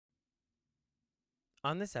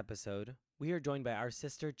On this episode, we are joined by our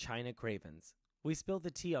sister Chyna Cravens. We spill the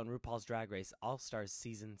tea on Rupauls Drag Race All-Stars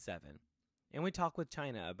Season 7. And we talk with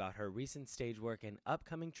Chyna about her recent stage work and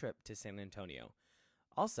upcoming trip to San Antonio.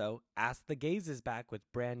 Also, Ask the Gays is back with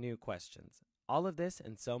brand new questions. All of this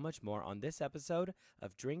and so much more on this episode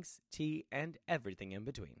of Drinks, Tea, and Everything in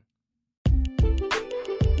Between.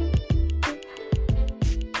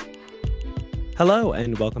 Hello,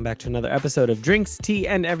 and welcome back to another episode of Drinks, Tea,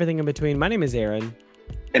 and Everything in Between. My name is Aaron.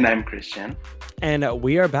 And I'm Christian. And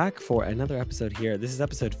we are back for another episode here. This is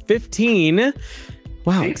episode 15.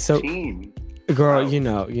 Wow, 15. So girl, wow. you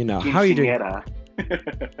know. How are you doing?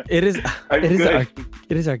 It is our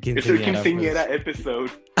It's our Quinceañera. Quinceañera episode.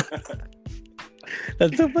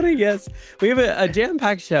 That's so funny. Yes, we have a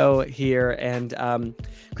jam-packed show here, and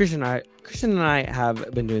Christian and I have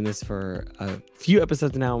been doing this for a few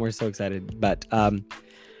episodes now, and we're so excited. But are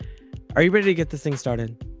you ready to get this thing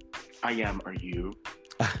started? I am. Are you?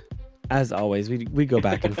 As always, we go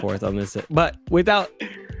back and forth on this, but without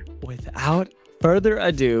further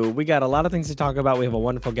ado, we got a lot of things to talk about. We have a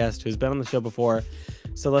wonderful guest who's been on the show before,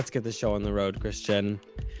 so let's get the show on the road, Christian.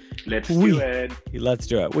 Let's do it. Let's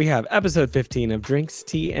do it. We have episode 15 of Drinks,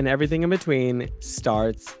 Tea, and Everything in Between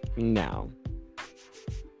starts now.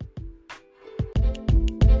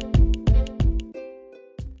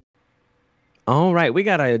 All right, we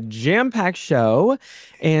got a jam-packed show,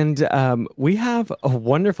 and we have a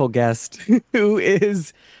wonderful guest who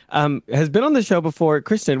has been on the show before.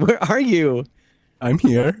 Christian, where are you? I'm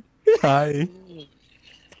here. Hi.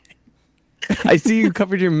 I see you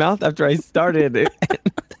covered your mouth after I started.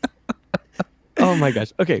 Oh my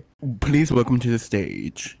gosh. Okay. Please welcome to the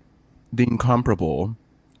stage the incomparable,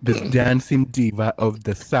 the dancing diva of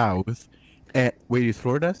the South. Wait, is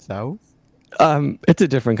Florida South? It's a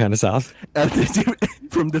different kind of South.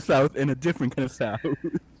 From the South and a different kind of South.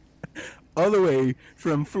 All the way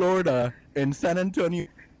from Florida and San Antonio,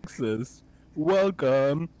 Texas.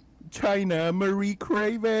 Welcome, Chyna Marie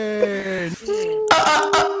Cravens.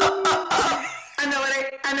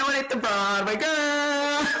 I know it, the Broadway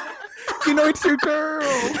girl. You know it's your girl.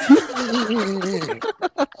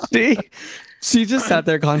 She just sat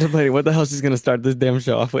there contemplating what the hell she's gonna start this damn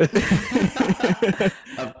show off with.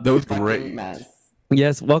 That was great. Mess.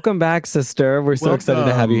 Yes, welcome back, sister. We're so excited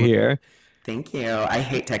to have you here. Thank you. I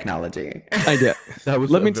hate technology. I did.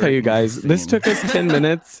 Let me tell you guys, this took us 10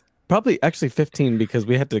 minutes, probably actually 15, because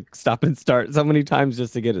we had to stop and start so many times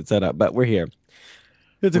just to get it set up. But we're here.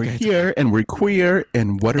 It's okay. We're here and we're queer.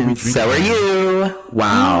 And what are we? So are you?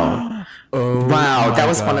 Wow. Oh, wow. That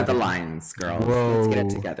was God. one of the lines, girls. Whoa. Let's get it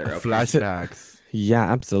together. Okay? Flashbacks. Yeah,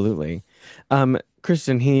 absolutely.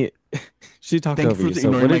 Christian, she talked Thank over you you. for So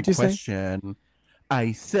ignoring what my did you say? question.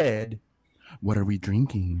 I said, what are we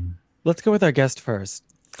drinking? Let's go with our guest first.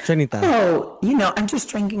 Janita. Oh, I'm just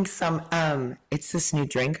drinking some, it's this new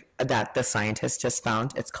drink that the scientists just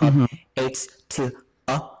found. It's called H2O.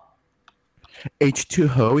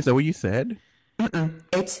 H2O, is that what you said?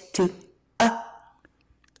 H2O.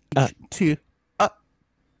 H2O.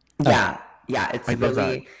 Yeah, it's I love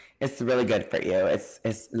that. it's really good for you.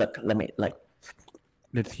 It's look, let me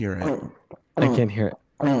Let's hear it. I can't hear it.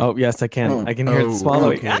 Oh, yes, I can. I can hear it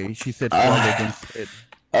swallowing. Okay, she said swallow, don't spit.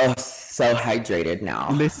 Oh, so hydrated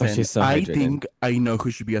now. Listen, she's so I hydrated. think I know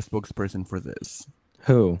who should be a spokesperson for this.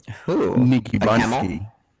 Who? Nikki A camel?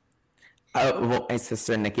 Blonsky. Oh, well, my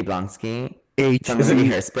sister Nikki Blonsky. H. From City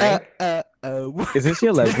Hairspray. Isn't she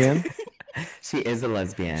a lesbian? She is a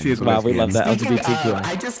lesbian. She is a Wow, we love that. Speaking of, LGBTQI.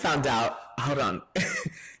 I just found out. Hold on.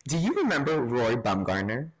 Do you remember Roy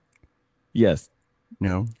Baumgartner? Yes.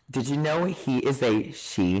 No. Did you know he is a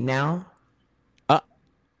she now?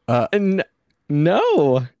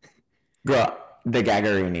 No. Girl, the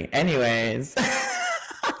Gaggerini. Anyways.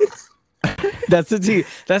 That's the tea.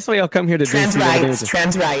 That's why y'all come here to drink.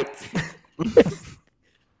 Trans rights.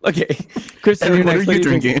 Okay, Kristen, Aaron, you're what next. are you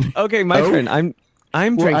drinking? Okay, my turn. I'm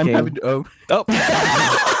Well, drinking. I'm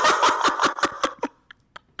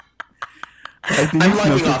I'm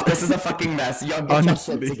logging off. This is a fucking mess. Y'all get your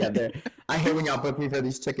shit Honestly. together. I hate when y'all book me for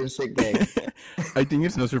these chicken shit gigs. I think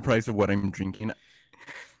it's no surprise of what I'm drinking.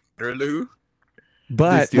 Waterloo. They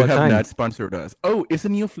But still what have kind? not sponsored us. Oh, it's a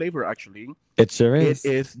new flavor actually. It sure is.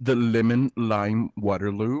 It is the lemon lime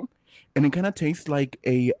Waterloo. And it kind of tastes like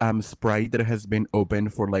a Sprite that has been open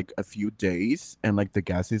for like a few days and like the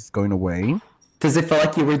gas is going away. Does it feel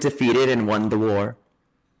like you were defeated and won the war?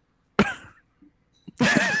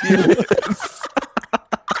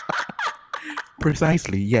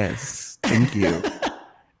 Precisely, yes. Thank you.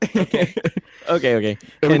 Okay.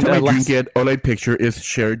 Every And, time I last- drink it, all I picture is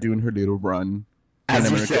Cher doing her little run. As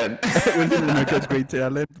in you America. should. Was it America's Great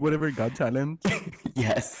Talent? Whatever, Got Talent?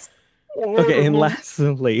 Yes. Okay, and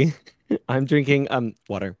lastly, I'm drinking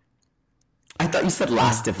water. I thought you said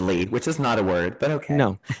lastively, which is not a word, but okay.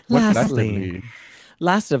 No, What's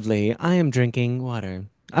Lastly, I am drinking water.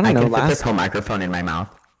 I I don't know. can fit this whole microphone in my mouth.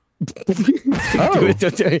 Do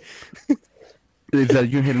it. Is that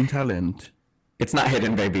your hidden talent? It's not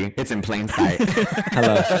hidden, baby. It's in plain sight.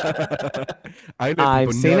 Hello.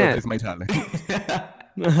 I've seen it. It's my talent.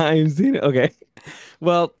 I've seen it. Okay.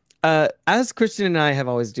 Well, as Christian and I have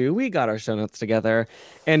always do, we got our show notes together,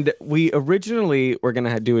 and we originally were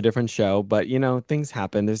gonna do a different show, but things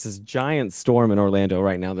happen. There's this giant storm in Orlando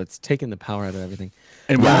right now that's taking the power out of everything.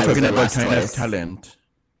 And we're not talking about China's talent.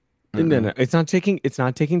 No, it's not taking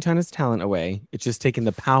China's talent away. It's just taking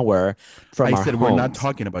the power from our I said homes. we're not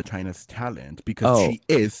talking about China's talent because she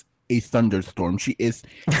is a thunderstorm. She is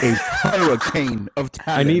a hurricane of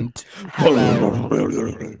talent.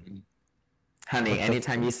 Hello. Honey,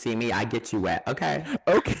 anytime you see me, I get you wet. Okay.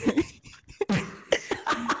 Okay.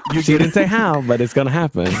 You didn't say how, but it's gonna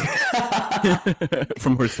happen.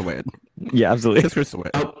 From her sweat. Yeah, absolutely. Just her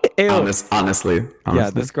sweat. Honestly. Yeah,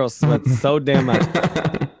 this girl sweats so damn much.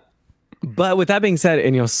 But with that being said,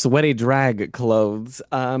 in sweaty drag clothes,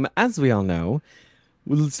 as we all know,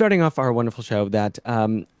 starting off our wonderful show, that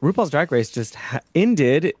RuPaul's Drag Race just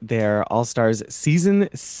ended their All Stars season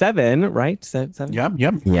 7, right? 7? Yep.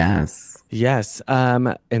 Yes.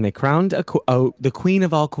 And they crowned the queen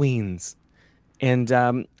of all queens. And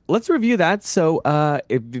let's review that. So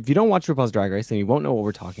if you don't watch RuPaul's Drag Race, then you won't know what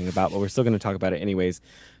we're talking about, but we're still going to talk about it anyways.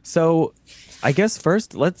 So I guess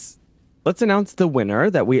first, let's announce the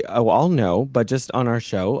winner that we all know, but just on our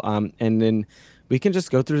show. And then we can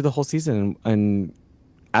just go through the whole season and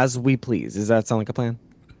as we please. Does that sound like a plan?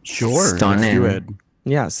 Sure. Stunning. Let's do it.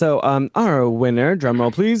 Yeah. So our winner, drum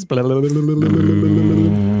roll please. The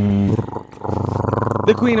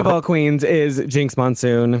queen of all queens is Jinx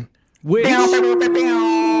Monsoon. Which,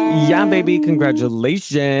 yeah, baby,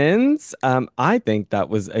 congratulations. I think that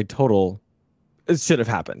was it should have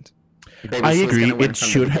happened. Baby, I agree. It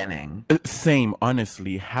should have. Same,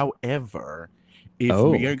 honestly. However, if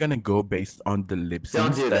we are gonna go based on the lip syncs,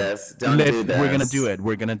 Don't do this. We're gonna do it.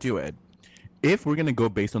 We're gonna do it. If we're gonna go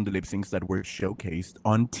based on the lip syncs that were showcased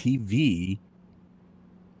on TV,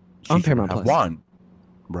 on Paramount Plus, won,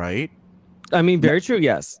 right? I mean, very true.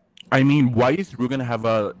 Yes. I mean, why is Ru gonna have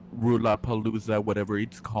a Rulapalooza, whatever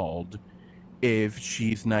it's called, if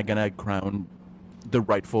she's not gonna crown the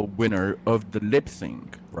rightful winner of the lip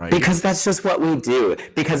sync, right? Because that's just what we do.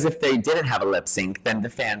 Because if they didn't have a lip sync, then the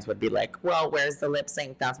fans would be like, well, where's the lip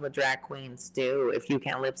sync? That's what drag queens do. If you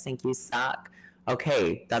can't lip sync, you suck.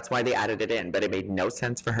 Okay, that's why they added it in. But it made no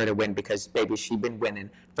sense for her to win because, baby, she'd been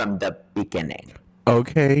winning from the beginning.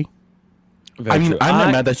 Okay. Very true. I'm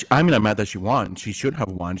not mad that she won. She should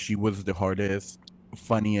have won. She was the hardest,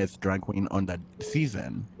 funniest drag queen on that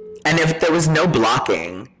season. And if there was no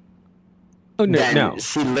blocking... No.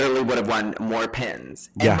 She literally would have won more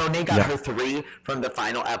pins. And Monet got her 3 from the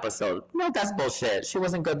final episode. No, that's bullshit. She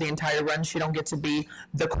wasn't good the entire run. She don't get to be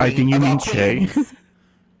the queen. I think you mean Shay.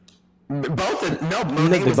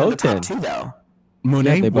 Monet was in the top 2, though.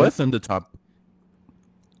 Monet was in the top.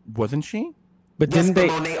 Wasn't she? But didn't they...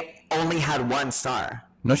 Monet only had 1 star.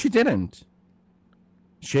 No, she didn't.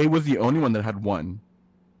 Shay was the only one that had 1.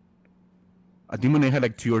 I think Monet had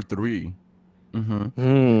like 2 or 3. She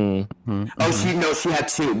had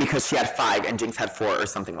 2 because she had 5 and Jinx had 4 or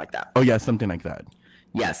something like that. Oh yeah, something like that.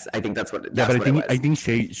 Yes, I think that's what. I think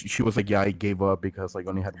she was like, yeah, I gave up because like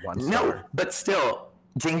only had 1 star. No, but still,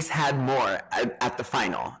 Jinx had more at the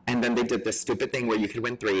final, and then they did this stupid thing where you could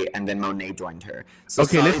win 3, and then Monet joined her. So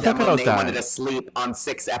okay, let's talk about that. Monet wanted to sleep on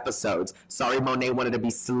 6 episodes. Sorry, Monet wanted to be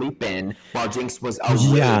sleeping while Jinx was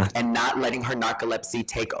awake and not letting her narcolepsy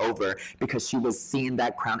take over because she was seeing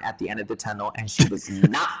that crown at the end of the tunnel, and she was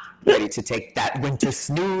not ready to take that winter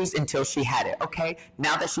snooze until she had it. Okay,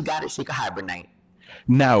 now that she got it, she could hibernate.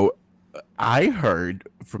 Now, I heard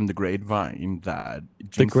from the grapevine that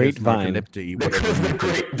the grapevine, the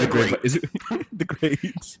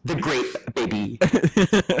great baby,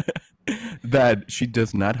 that she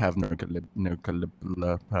does not have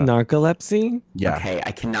narcolepsy. Yeah. Okay,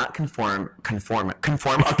 I cannot conform.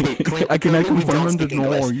 Okay, I cannot conform on the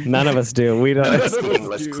noise. None of us do. We don't speak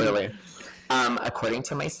English clearly. According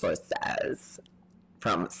to my sources,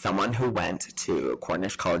 from someone who went to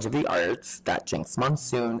Cornish College of the Arts that Jinx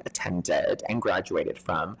Monsoon attended and graduated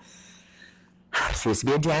from. She used to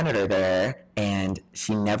be a janitor there, and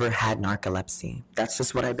she never had narcolepsy. That's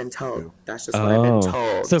just what I've been told. What I've been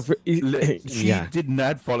told. So she did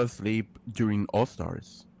not fall asleep during All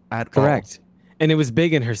Stars at all. Correct. And it was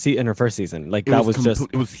big in her first season. Like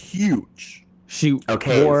it was huge. She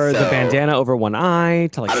Okay, wore the so- bandana over one eye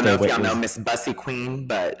to like I don't stay know if away. y'all know Miss Bussy Queen,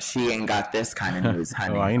 but she ain't got this kind of news,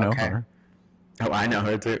 honey. Oh, I know okay? her. Oh, I know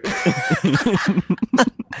her too.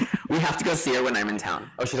 We have to go see her when I'm in town.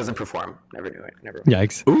 Oh, she doesn't perform. Never knew it. Never.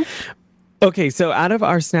 Yikes. Ooh. Okay, so out of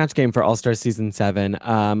our Snatch game for All Star Season 7,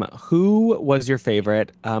 who was your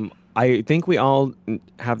favorite? I think we all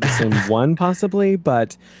have the same one possibly,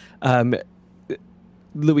 but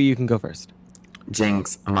Louie, you can go first.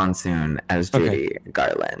 Jinx Monsoon as Judy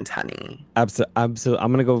Garland, honey. Absolutely.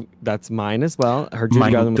 I'm going to go. That's mine as well. Her Judy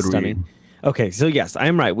Mine Garland was 3. stunning. Okay, so yes, I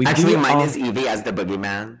am right. Actually, mine is Evie as the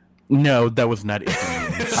boogeyman. No, that was not it.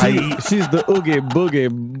 She's the oogie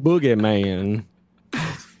boogie man.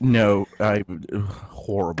 No,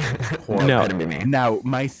 horrible. No. Couldn't be me. Now,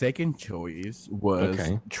 my second choice was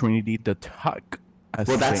Okay. Trinity the Tuck.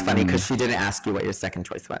 Well, that's funny because she didn't ask you what your second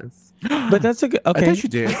choice was. But that's a good. I Okay. thought she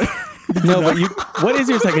did. No, but what is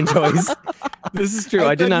your second choice? This is true.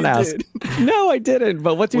 I did not ask. No, I didn't.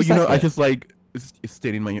 But what's your Well, you second? know, I just like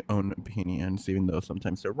stating my own opinions, even though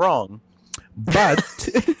sometimes they're wrong. But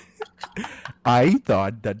I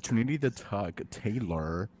thought that Trinity the Tuck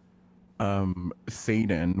Taylor,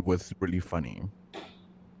 Satan was really funny.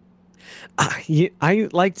 I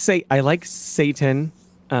like Satan.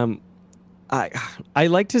 I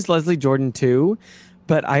liked his Leslie Jordan too,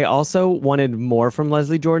 but I also wanted more from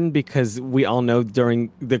Leslie Jordan because we all know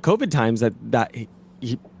during the COVID times that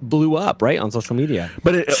he blew up right on social media.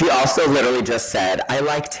 But She also literally just said, I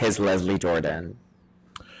liked his Leslie Jordan.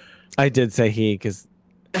 I did say he because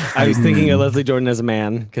I was thinking of Leslie Jordan as a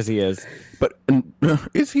man because he is. But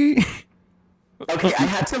is he? Okay, I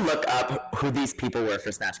had to look up who these people were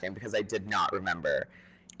for Snatch Game because I did not remember.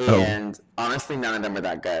 Oh. And honestly, none of them were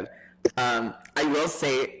that good. I will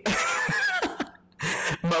say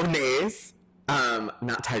Monet's,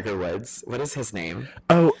 not Tiger Woods. What is his name?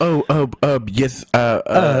 Yes.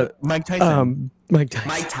 Mike Tyson. Mike Tyson.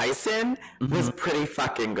 Mike Tyson was pretty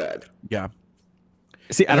fucking good. Yeah.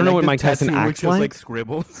 See, I don't know what the Mike Tyson tattoo, acts which was, like.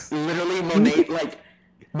 scribbles. Literally,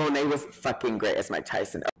 Monet was fucking great as Mike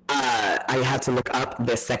Tyson. I had to look up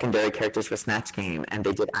the secondary characters for Snatch Game, and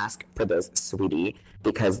they did ask for those, sweetie,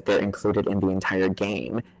 because they're included in the entire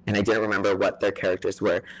game, and I didn't remember what their characters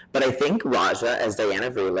were. But I think Raja as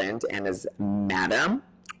Diana Vreeland and as Madam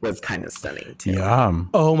was kind of stunning, too. Yeah.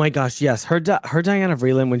 Oh my gosh, yes. Her Diana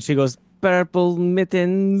Vreeland when she goes purple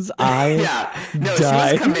mittens. Yeah. No,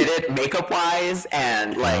 died. she was committed makeup-wise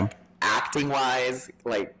and, acting-wise,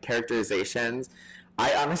 characterizations.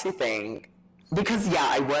 I honestly think... Because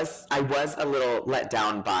I was a little let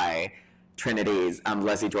down by Trinity's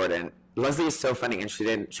Leslie Jordan. Leslie is so funny, and she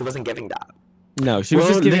wasn't giving that. No, she was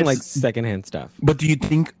Well, just giving let's- secondhand stuff. But do you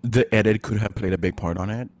think the edit could have played a big part on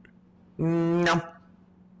it? No,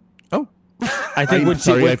 Oh, I think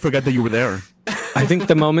I forgot that you were there. I think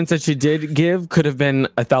the moments that she did give could have been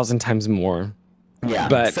 1,000 times more. yeah.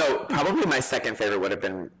 But- So probably my second favorite would have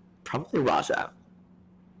been probably Raja.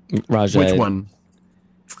 Raja. Which one?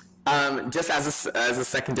 Just as a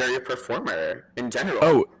secondary performer in general.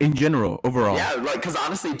 Oh, in general, overall. Yeah, because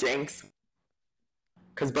honestly, Jinx.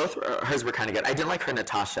 Because both hers were kind of good. I didn't like her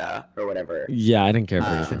Natasha or whatever. Yeah, I didn't care for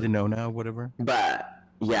her. Denona, whatever. But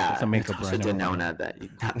yeah, That's a makeup Natasha brand, Denona.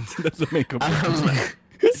 That's a makeup. brand.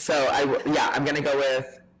 So I'm gonna go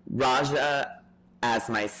with Raja as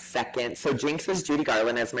my second. So Jinx was Judy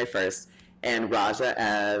Garland as my first, and Raja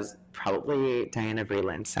as probably Diana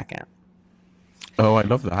Vreeland second. Oh, I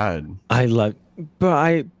love that. I love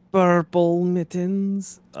purple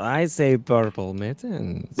mittens. I say purple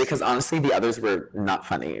mittens. Because honestly, the others were not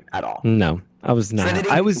funny at all. No, I was not.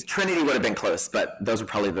 Trinity would have been close, but those were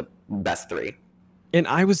probably the best three. And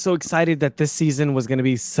I was so excited that this season was going to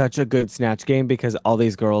be such a good Snatch Game because all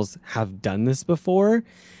these girls have done this before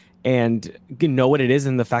and you know what it is,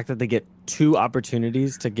 and the fact that they get 2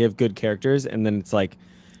 opportunities to give good characters, and then it's like,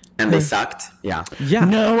 And they sucked. Yeah. yeah.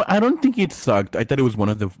 No, I don't think it sucked. I thought it was one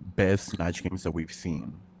of the best Snatch games that we've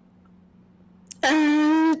seen.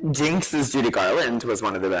 Jinx's Judy Garland was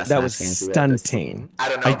one of the best. That Snatch was games we've ever seen. stunning. I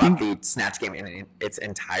don't know I about think- the Snatch Game in its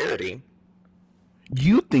entirety.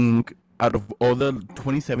 You think out of all the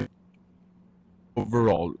 27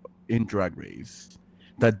 overall in Drag Race,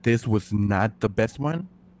 that this was not the best one?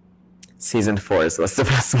 Season 4's was the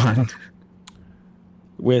best one.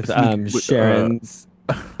 With With, Sharon's.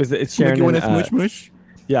 Was it Sharon? Making one and, as Mush Mush?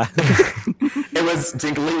 yeah. It was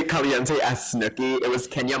Jiggly Caliente as Snooki. It was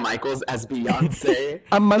Kenya Michaels as Beyonce.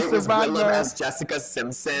 I'm a It was Willem survivor. as Jessica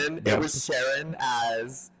Simpson. Yep. It was Sharon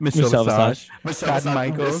as Michelle Visage. Michelle Chad Visage.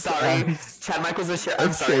 Michaels. Sorry, Chad Michaels as Sharon. I'm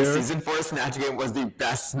as sorry. Cher. Season 4 Snatch Game was the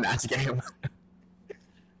best Snatch Game.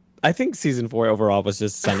 I think season 4 overall was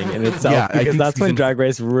just stunning in itself Yeah, because that's when Drag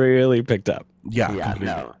Race really picked up. Yeah, completely.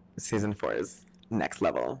 no. Season 4 is next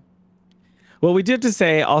level. Well, we do have to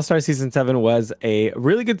say All-Star Season 7 was a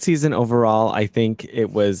really good season overall. I think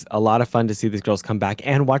it was a lot of fun to see these girls come back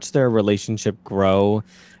and watch their relationship grow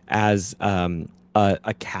as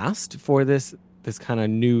a cast for this kind of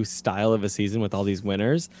new style of a season with all these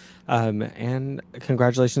winners. And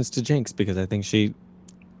congratulations to Jinx because I think she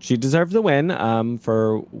deserved the win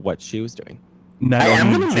for what she was doing. Not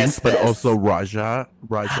only Jinx, but also Raja.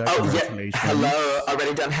 Congratulations. Yeah. Hello.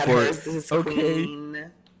 Already done had hers. This is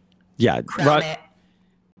Queen. Yeah.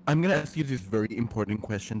 I'm going to ask you this very important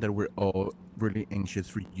question that we're all really anxious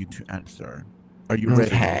for you to answer. Are you ready?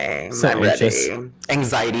 Okay. So I'm anxious. ready.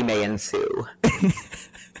 Anxiety may ensue.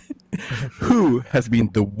 Who has been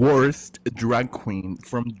the worst drag queen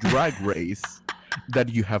from Drag Race that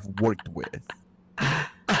you have worked with?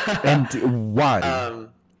 And why?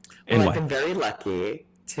 I've been very lucky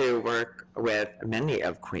to work with many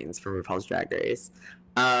of queens from RuPaul's Drag Race.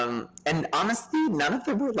 And honestly, none of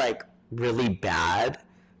them were like really bad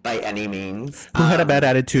by any means. Who had a bad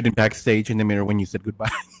attitude in backstage in the mirror when you said goodbye?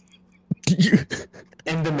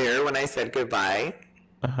 In the mirror when I said goodbye?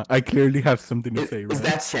 I clearly have something to say, right? Is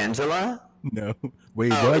that Shangela? No.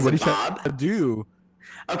 Wait, what did Bob? she do?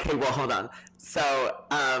 Okay, well, hold on. So,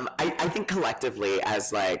 I think collectively,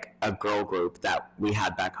 as like a girl group that we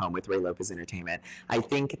had back home with Ray Lopez Entertainment, I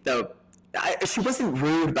think she wasn't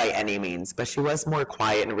rude by any means, but she was more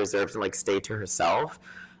quiet and reserved and like stayed to herself.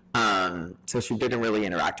 So she didn't really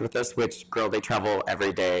interact with us, which, girl, they travel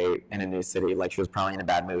every day in a new city. Like, she was probably in a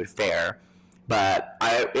bad mood, fair. But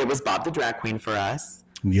it was Bob the drag queen for us.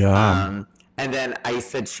 Yeah. And then I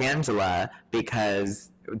said Shangela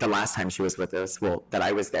because the last time she was with us, well, that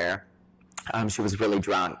I was there, she was really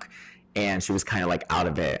drunk and she was kind of like out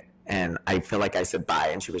of it. And I feel like I said bye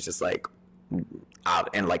and she was just like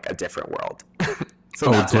out in like a different world.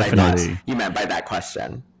 So that's definitely what I thought you meant by that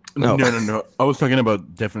question. No. I was talking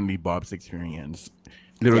about definitely Bob's experience.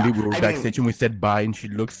 Literally, we were backstage and we said bye and she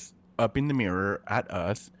looks up in the mirror at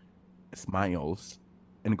us, smiles,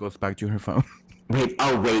 and goes back to her phone. Wait,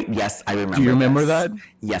 yes, I remember. Do you remember that?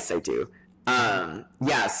 Yes, I do.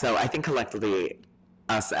 Yeah, so I think collectively,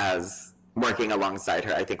 us as working alongside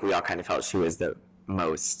her, I think we all kind of felt she was the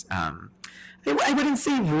most, I wouldn't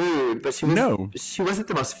say rude, but she wasn't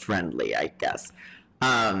the most friendly, I guess.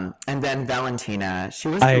 And then Valentina, she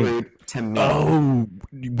was rude to me. Oh,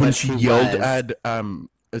 when she yelled at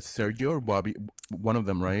Sergio or Bobby, one of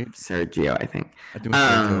them, right? Sergio, I think.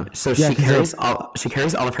 Sergio. So she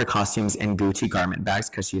carries all of her costumes in Gucci garment bags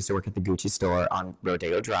because she used to work at the Gucci store on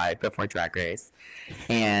Rodeo Drive before Drag Race,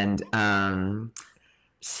 and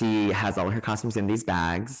she has all of her costumes in these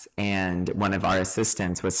bags. And one of our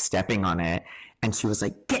assistants was stepping on it, and she was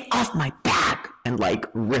like, "Get off my bag!" and like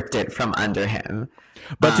ripped it from under him.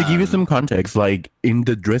 But to give you some context, like in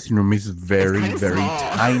the dressing room is very, very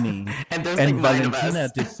tiny. And Valentina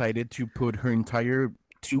decided to put her entire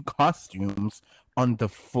 2 costumes on the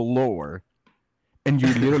floor. And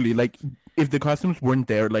you're literally like, if the costumes weren't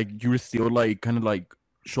there, like you're still like kind of like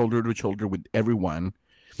shoulder to shoulder with everyone.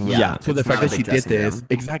 Yeah. So the fact that she did this,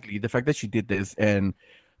 the fact that she did this and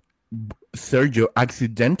Sergio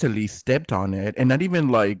accidentally stepped on it and not even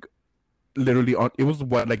like literally on it was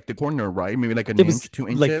like the corner, right? Maybe like an inch, 2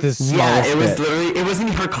 inches. Like the it was literally, it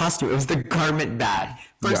wasn't her costume, it was the garment bag.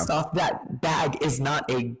 First off, that bag is not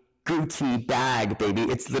a Gucci bag, baby.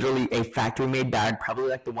 It's literally a factory made bag, probably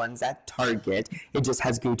like the ones at Target. It just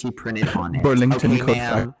has Gucci printed on it. Burlington okay,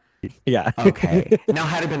 ma'am. Yeah. Okay. Now,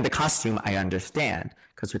 had it been the costume, I understand,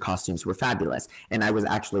 because her costumes were fabulous. And I was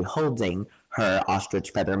actually holding her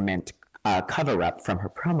ostrich feather mint cover-up from her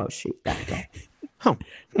promo shoot that day. Oh,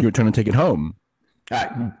 you were trying to take it home.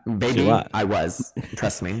 Baby, I was.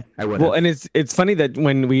 Trust me, I would. Well, and it's funny that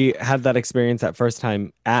when we had that experience that first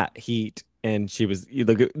time at Heat, and she was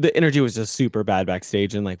the energy was just super bad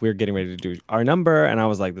backstage, and like we were getting ready to do our number, and I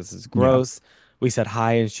was like, "This is gross." Yeah. We said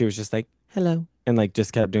hi, and she was just like, "Hello," and like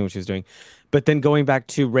just kept doing what she was doing. But then going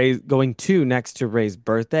to next to Ray's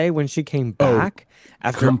birthday when she came back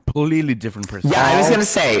after completely different person. Yeah, I was gonna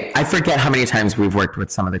say I forget how many times we've worked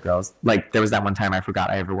with some of the girls. Like there was that one time I forgot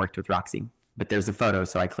I ever worked with Roxy, but there's a photo,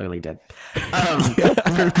 so I clearly did.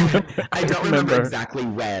 I don't remember exactly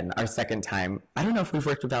when our second time. I don't know if we've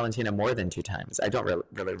worked with Valentina more than 2 times. I don't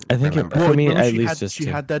really I think remember. For me, at least just she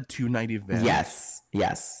had that 2-night event.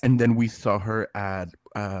 Yes. And then we saw her at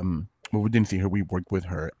well, we didn't see her. We worked with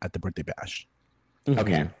her at the birthday bash.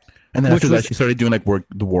 Okay. And then after that, she started doing like Work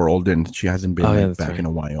the World, and she hasn't been back in a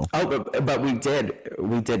while. Oh, but we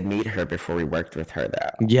did meet her before we worked with her,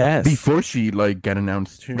 though. Yes. Before she like got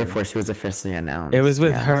announced too. Before she was officially announced. It was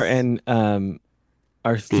with her and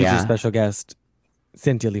our future special guest,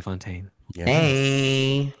 Cynthia Lee Fontaine. Yes.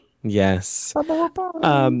 Hey. Yes.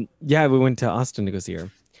 Yeah, we went to Austin to go see her.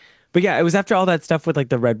 But yeah, it was after all that stuff with like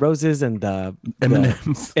the red roses and the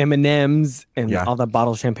M&Ms and all that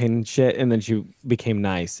bottle champagne and shit, and then she became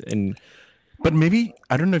nice. But maybe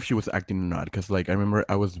I don't know if she was acting or not, because like I remember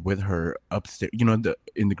I was with her upstairs, you know,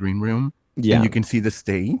 in the green room. Yeah, and you can see the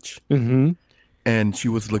stage. Mm-hmm. And she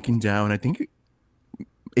was looking down. I think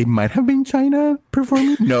it might have been Chyna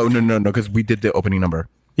performing. No, because we did the opening number.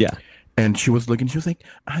 Yeah, and she was looking. She was like,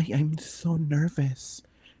 "I'm so nervous."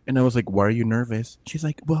 And I was like, "Why are you nervous?" She's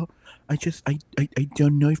like, "Well, I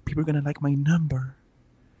don't know if people are gonna like my number."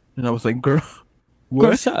 And I was like, "Girl, what?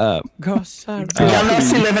 Girl, shut up. Girl, shut up." Y'all know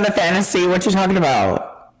she live in a fantasy. What you talking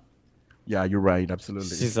about? Yeah, you're right.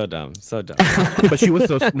 Absolutely. She's so dumb. So dumb. But she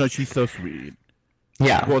was she's so sweet.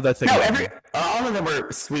 Yeah. Well, that's like all of them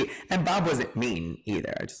were sweet, and Bob wasn't mean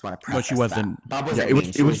either. I just want to preface she wasn't. That. Bob wasn't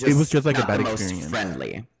mean. It was just like a bad experience.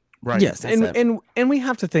 Friendly. Right. Yes, and we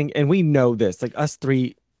have to think, and we know this. Like us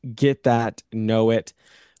three get that, know it,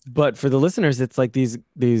 but for the listeners, it's like these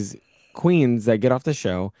queens that get off the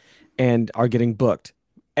show and are getting booked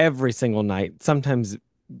every single night, sometimes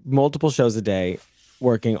multiple shows a day,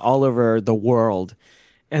 working all over the world,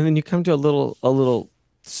 and then you come to a little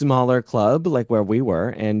smaller club like where we were,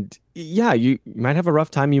 and yeah, you might have a rough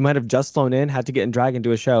time. You might have just flown in, had to get in drag and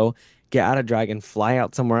do a show, get out of drag and fly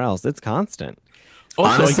out somewhere else. It's constant.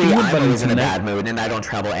 Also, honestly, I'm always in a bad mood, and I don't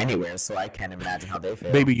travel anywhere, so I can't imagine how they feel.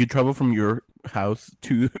 Baby, you travel from your house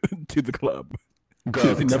to the club.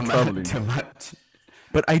 Girl, too much.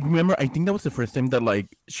 But I remember, I think that was the first time that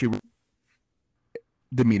like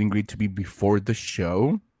the meet and greet to be before the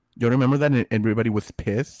show. You remember that? And everybody was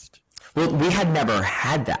pissed. Well, we had never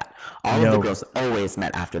had that. All of the girls always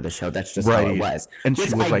met after the show. That's just how it was. And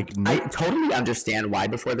she was like, I totally understand why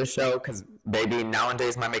before the show, because baby,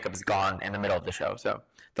 nowadays my makeup is gone in the middle of the show. So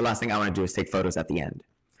the last thing I want to do is take photos at the end.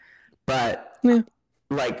 But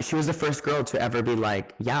like, she was the first girl to ever be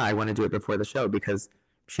like, yeah, I want to do it before the show, because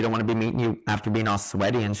she don't want to be meeting you after being all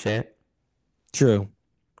sweaty and shit. True.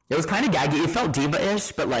 It was kind of gaggy. It felt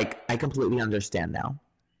diva-ish, but like, I completely understand now.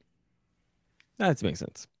 That makes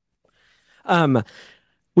sense.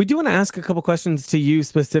 We do want to ask a couple questions to you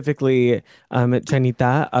specifically,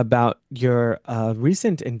 Chinita, about your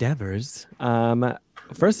recent endeavors.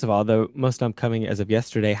 First of all, the most upcoming as of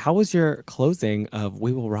yesterday, how was your closing of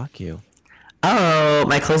We Will Rock You? Oh,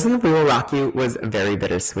 my closing of We Will Rock You was very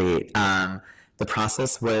bittersweet. The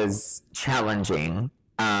process was challenging.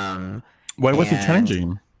 Why was it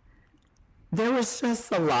challenging? There was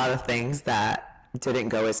just a lot of things that didn't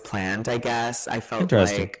go as planned, I guess. I felt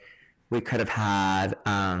like we could have had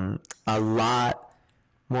a lot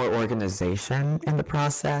more organization in the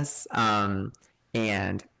process.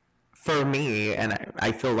 And for me, and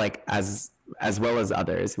I feel like as well as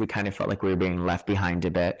others, we kind of felt like we were being left behind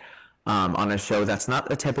a bit on a show that's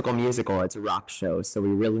not a typical musical. It's a rock show. So we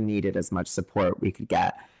really needed as much support we could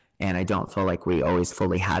get. And I don't feel like we always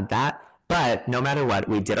fully had that. But no matter what,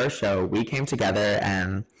 we did our show. We came together,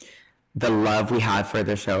 and the love we had for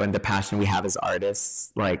the show and the passion we have as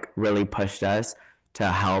artists, like, really pushed us to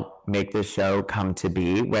help make this show come to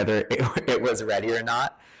be, whether it was ready or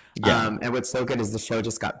not. Yeah. And what's so good is the show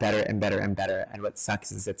just got better and better and better. And what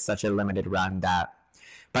sucks is it's such a limited run that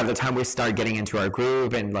by the time we start getting into our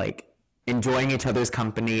groove and like enjoying each other's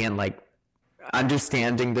company and like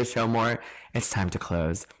understanding the show more, it's time to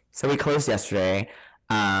close. So we closed yesterday.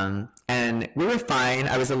 And we were fine.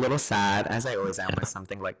 I was a little sad, as I always am when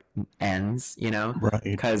something like ends, you know, right?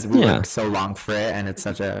 Because we worked so long for it, and it's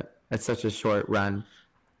such a short run.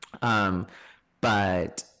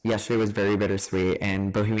 But yesterday was very bittersweet.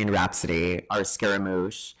 And Bohemian Rhapsody, our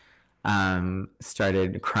Scaramouche,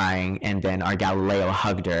 started crying, and then our Galileo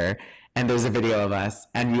hugged her. And there's a video of us,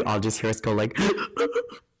 and you all just hear us go like.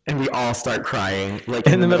 And we all start crying, like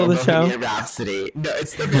in the middle of the show. Rhapsody. No,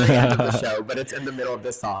 it's the very end of the show, but it's in the middle of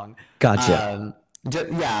the song. Gotcha.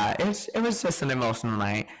 It was just an emotional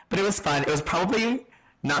night, but it was fun. It was probably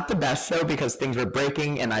not the best show because things were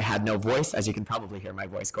breaking and I had no voice, as you can probably hear my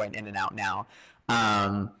voice going in and out now.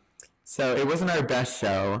 So it wasn't our best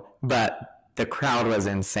show, but the crowd was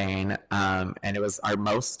insane, and it was our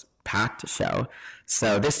most packed show.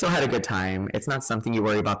 So they still had a good time. It's not something you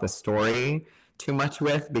worry about the story too much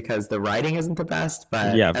with because the writing isn't the best,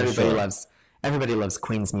 but everybody loves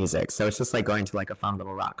Queen's music, so it's just like going to like a fun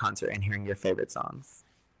little rock concert and hearing your favorite songs.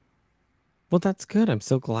 Well, that's good. I'm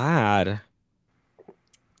so glad.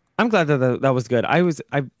 I'm glad that was good.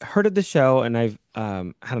 I've heard of the show and I've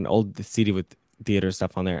had an old CD with theater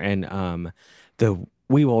stuff on there, and the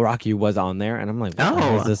We Will Rock You was on there, and I'm like, what the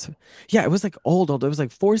hell is this? Yeah, it was like old. It was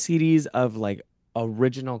like 4 CDs of like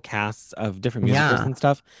original casts of different musicals and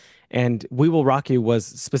stuff, and We Will Rock You was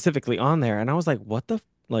specifically on there, and I was like, what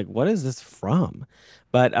is this from?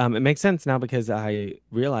 But it makes sense now because I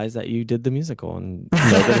realized that you did the musical and know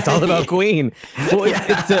that it's all about Queen. Well,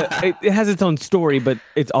 it has its own story, but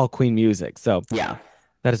it's all Queen music. So yeah,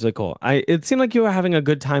 that is really cool. It seemed like you were having a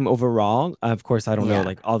good time overall. Of course, I don't know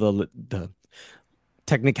like all the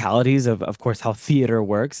technicalities of course how theater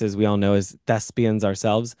works, as we all know as thespians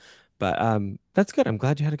ourselves. But that's good. I'm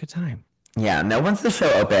glad you had a good time. Yeah. No, once the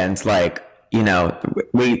show opened, like, you know,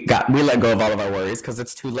 we let go of all of our worries because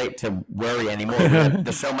it's too late to worry anymore.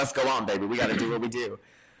 The show must go on, baby. We got to do what we do.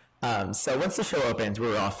 So once the show opened, we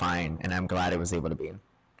were all fine, and I'm glad it was able to be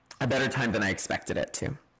a better time than I expected it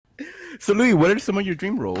to. So, Louie, what are some of your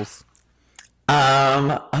dream roles?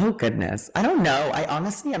 Oh goodness, I don't know. I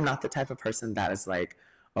honestly am not the type of person that is like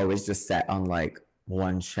always just set on like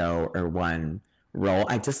one show or one role.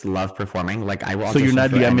 I just love performing. Like I will. So you're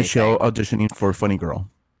not Lea Michelle auditioning for Funny Girl?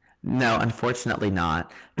 No, unfortunately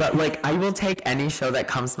not. But like I will take any show that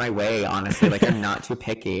comes my way, honestly. Like I'm not too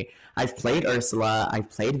picky. I've played Ursula, I've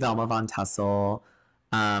played Velma Von Tussle,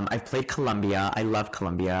 I've played Columbia. I love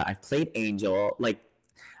Columbia. I've played Angel, like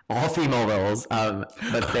all female roles.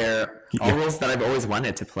 But they're all roles that I've always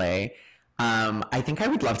wanted to play. I think I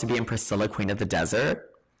would love to be in Priscilla, Queen of the Desert.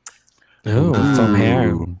 Oh, some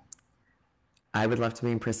hair. I would love to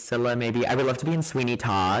be in Priscilla, maybe. I would love to be in Sweeney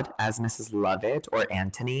Todd as Mrs. Lovett or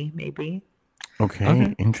Antony, maybe.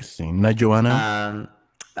 Okay. Interesting. Not Joanna?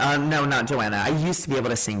 No, not Joanna. I used to be able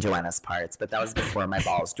to sing Joanna's parts, but that was before my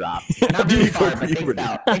balls dropped. Not really far, but they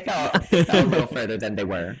felt a little further than they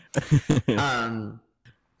were.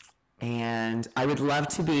 And I would love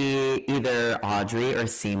to be either Audrey or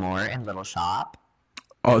Seymour in Little Shop.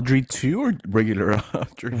 Audrey too, or regular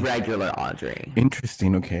Audrey? Regular Audrey.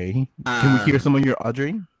 Interesting. Okay. Can we hear some of your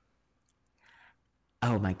Audrey?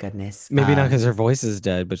 Oh my goodness. Maybe not because her voice is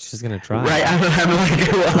dead, but she's gonna try. Right. I'm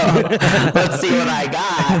like, well, let's see what I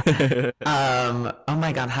got. Oh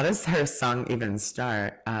my God. How does her song even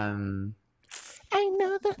start? I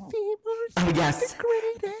know the Seymour's. Oh yes.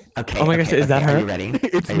 Okay. Oh my gosh, is that her? Are you ready?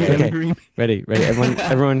 It's me. Okay. Ready.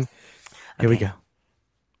 Everyone. Here we go.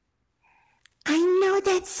 I know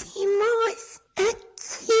that Seymour's a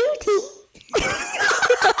cutie.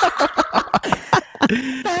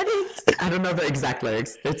 But I don't know the exact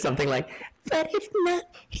lyrics. It's something like, but if not,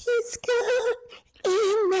 he's good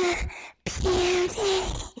in the beauty.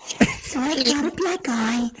 So I got a black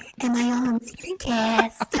eye and my arms getting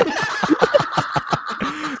cast.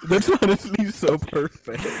 That's honestly so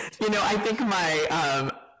perfect. You know, I think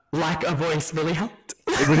my lack of voice really helped.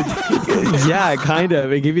 Yeah, kind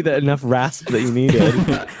of. It gave you enough rasp that you needed.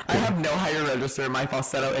 I have no higher register. My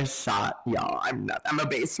falsetto is shot, y'all. I'm a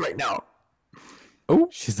bass right now. Oh,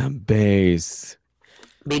 she's on bass.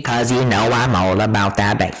 Because you know I'm all about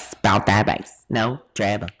that bass. No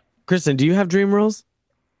trouble. Kristen, do you have dream roles?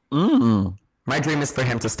 My dream is for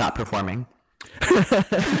him to stop performing.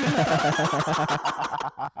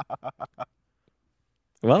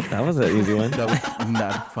 Well, that was an easy one. That was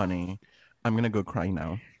not funny. I'm gonna go cry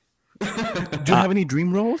now. Do you have any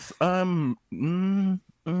dream roles? No.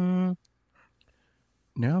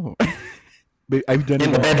 I've done it all.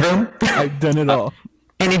 In the bedroom? I've done it all.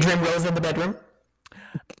 Any dream roles in the bedroom?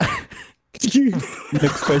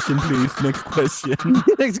 Next question, please. Next question.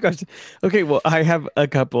 Next question. Okay, well, I have a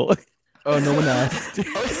couple. Oh, no one asked.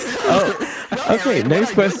 Okay,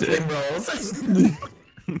 next question.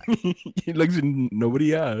 Like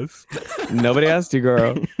nobody asked. Nobody asked you,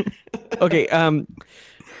 girl. Okay,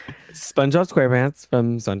 SpongeBob SquarePants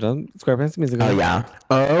from SpongeBob SquarePants musical. Oh yeah.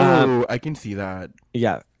 Oh, I can see that.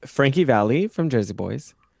 Yeah, Frankie Valli from Jersey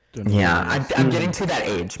Boys. Yeah, I'm getting to that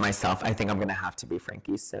age myself. I think I'm gonna have to be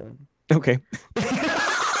Frankie soon. Okay.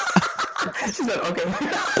 She said, okay.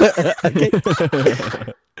 Okay.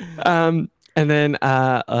 And then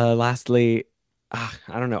lastly, I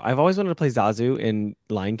don't know. I've always wanted to play Zazu in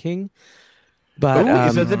Lion King, but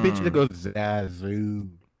is that the bitch that goes Zazu?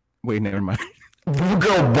 Wait, never mind.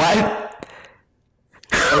 Girl, what?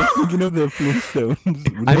 I was thinking of the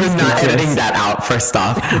Flintstones. I was not editing that out. First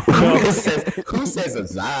off, who says a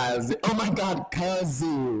Zaz? Oh my God,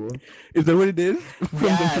 Kazoo. Is that what it is? From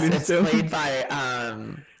Yes, it's played by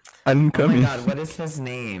Alan Cummings. Oh my God, what is his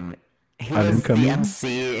name? He was the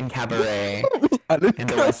MC in Cabaret in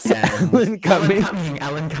the West End. Alan Cummings.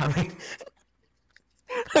 Alan Cummings.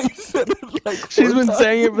 I said it like She's been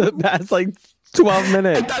saying it for the past like 12 I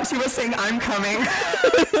minutes. thought she was saying I'm coming.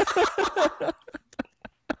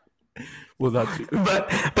 Well, that's it.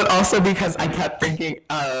 but also because I kept thinking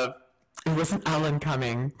of it wasn't Alan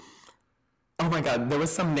coming. Oh my god, there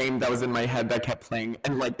was some name that was in my head that kept playing,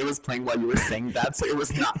 and like it was playing while you were saying that, so it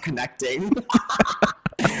was not connecting.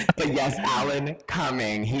 But yes, Alan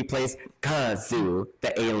Cumming. He plays Kazoo,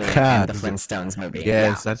 the alien in the Flintstones movie.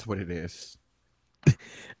 Yes, that's what it is.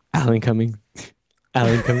 Alan Cummings.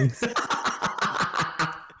 Alan Cummings.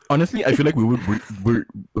 Honestly, I feel like we're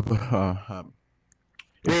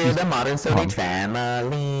the modern Soviet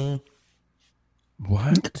family.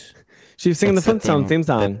 what? She was singing the That's Flintstone theme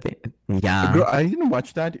song. Yeah. Girl, I didn't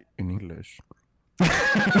watch that in English.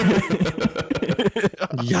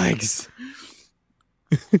 Yikes.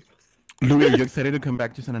 Louie, are you excited to come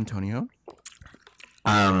back to San Antonio?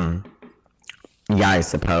 Yeah, I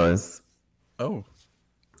suppose. Oh.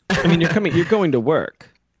 I mean, you're going to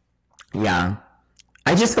work. Yeah.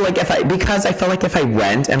 I just feel like because I feel like if I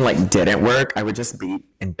went and like didn't work, I would just be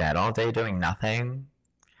in bed all day doing nothing.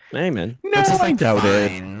 Amen. No, Which is I like doubt it.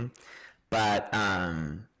 fine. But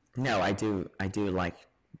no, I do like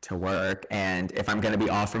to work, and if I'm gonna be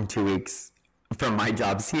off from 2 weeks from my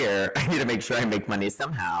jobs here, I need to make sure I make money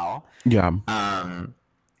somehow. Yeah.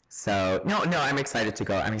 So no, I'm excited to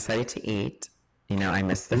go. I'm excited to eat. You know, I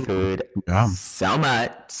miss the food so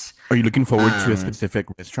much. Are you looking forward to a specific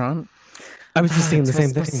restaurant? I was just saying the same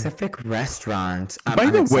thing. Specific restaurant. By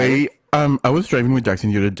the way, I was driving with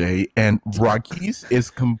Jackson the other day, and Rocky's is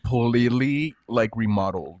completely like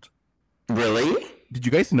remodeled. Really? Did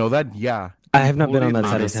you guys know that? Yeah. I have not been on that side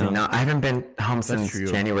of Obviously town. no. I haven't been home since true.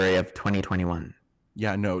 January of 2021.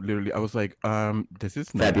 Yeah, no, literally, I was like, this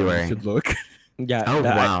is not February. how it should look. Yeah. Oh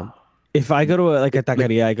wow. If I go to a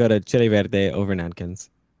taqueria, I go to Chile Verde over Nankins.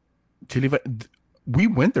 We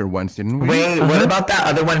went there once, didn't we? Wait, what about that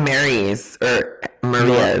other one, Mary's or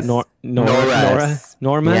Maria's? Norma's? Yes.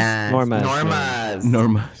 Norma's.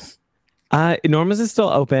 Norma's. Norma's is still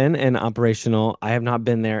open and operational. I have not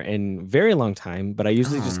been there in a very long time, but I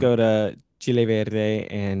usually just go to Chile Verde,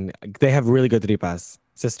 and they have really good tripas.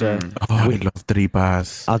 Sister, Oh, I love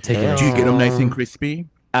tripas. I'll take it. Do you get them nice and crispy?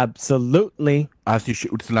 Absolutely. As you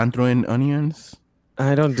shoot cilantro and onions?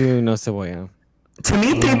 I don't do no cebolla. To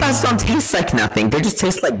me, tripas don't taste like nothing. They just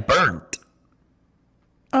taste like burnt.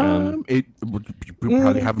 You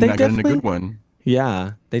probably haven't gotten a good one.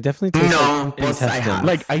 Yeah, they definitely taste like both I have. intestine.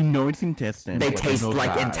 Like, I know it's intestine. They but I taste know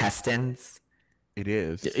like that. intestines. It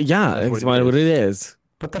is. Yeah, That's it's what it is.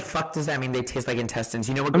 What the fuck does that mean? They taste like intestines.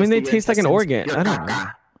 You know what? I mean, goes they through your taste like an intestines? organ. Your I don't know.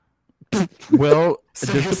 caca. Well,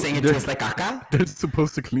 So you're saying it tastes like caca? they're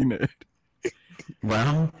supposed to clean it.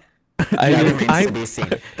 Well, I that mean, remains to be seen.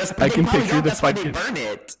 I can picture the That's why they fucking- burn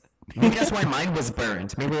it. Maybe that's why mine was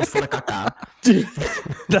burnt. Maybe it was full of caca.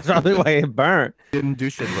 That's probably why it burnt. Didn't do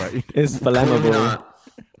shit right. It's Clearly flammable. not.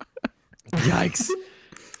 Yikes.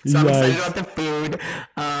 So I'm excited about the food.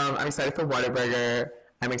 I'm excited for Whataburger.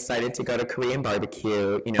 I'm excited to go to Korean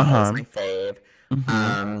barbecue. You know, that's my fave.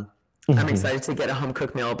 I'm excited to get a home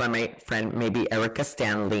cooked meal by my friend, maybe Erica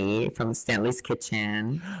Stanley from Stanley's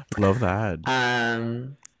Kitchen. Love that.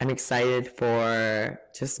 I'm excited for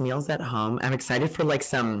just meals at home. I'm excited for like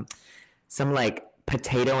some like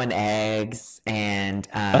potato and eggs and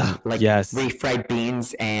like yes. refried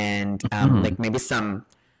beans and like maybe some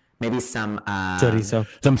Chorizo.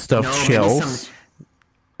 Some stuffed shells.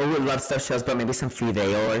 I love stuffed shells, but maybe some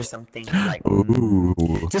fideo or something like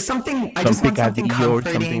Ooh. just something. I Some just want something picadillo or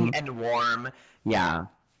comforting something. and warm. Yeah,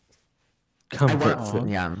 Comfort food.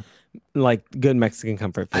 yeah. Like good Mexican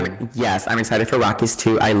comfort food. I'm excited for Rockies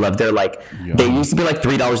too. I love their like. They used to be like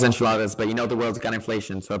 $3 enchiladas, but you know the world's got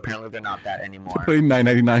inflation, so apparently they're not that anymore.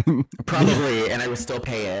 $9.99. Probably, and I would still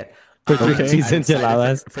pay it. For 3 cheese I'm excited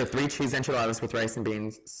enchiladas. for 3 cheese enchiladas with rice and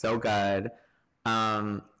beans, so good.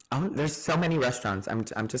 There's so many restaurants.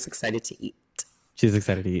 I'm just excited to eat. She's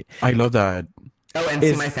excited to eat. I love that. Oh, and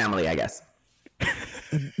see my family, I guess.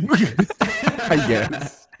 I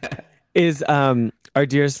guess. Is our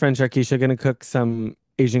dearest friend Sharkeisha gonna cook some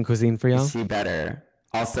Asian cuisine for y'all? She better.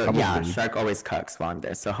 Also, yeah, Shark always cooks while I'm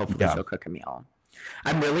there, so hopefully she'll cook a meal.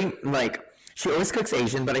 I'm really like, she always cooks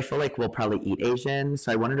Asian, but I feel like we'll probably eat Asian,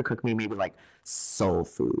 so I wanted to cook me maybe like soul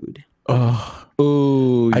food. Oh,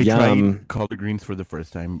 Ooh, I yum. tried collard greens for the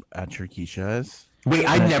first time at Cherkeisha's. Wait,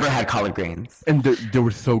 I've never had collard greens. And they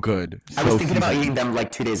were so good. I was So thinking about seasoned. eating them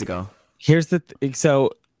like 2 days ago. Here's the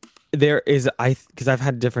so there is because I've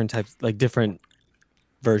had different types, like different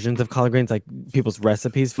versions of collard greens, like people's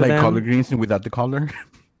recipes for Like them. collard greens and without the collar.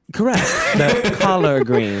 Correct. The collard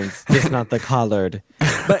greens, just not the collard.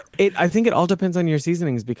 But I think it all depends on your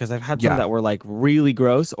seasonings because I've had some that were like really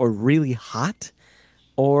gross or really hot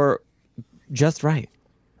or just right.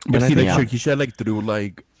 But see, like turkey shell like threw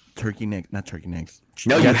like turkey necks. Turkey necks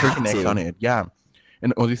on it. Yeah.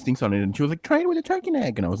 And all these things on it. And she was like, try it with a turkey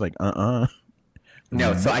neck. And I was like,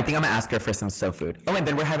 No, so I think I'm gonna ask her for some soul food. Oh, and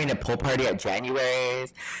then we're having a pool party at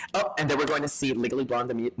January's. Oh, and then we're going to see Legally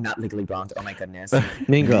Blonde, not Legally Blonde. Oh my goodness,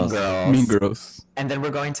 Mean Girls. Mean Girls. And then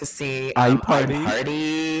we're going to see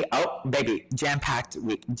iParty. Oh, baby, jam-packed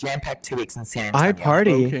 2 weeks in San Antonio.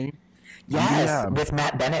 iParty. Okay. Yes, with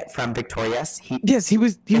Matt Bennett from Victorious. He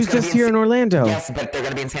was just here in Orlando. Yes, but they're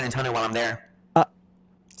gonna be in San Antonio while I'm there.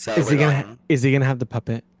 So is he gonna have the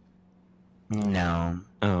puppet? No.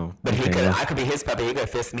 Oh, but okay. I could be his puppet. He could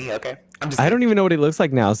fist me. Okay. I don't even know what he looks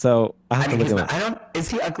like now, so I have to look at him. Is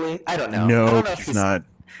he ugly? I don't know. No, I don't know he's not.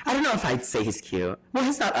 I don't know if I'd say he's cute. Well,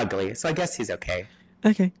 he's not ugly, so I guess he's okay.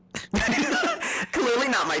 Okay. Clearly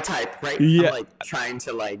not my type, right? Yeah. I'm like trying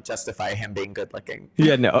to like justify him being good looking.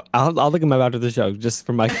 Yeah, no. I'll look him up after the show just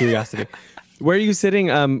for my curiosity. Where are you sitting?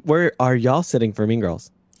 Where are y'all sitting for Mean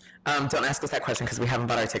Girls? Don't ask us that question because we haven't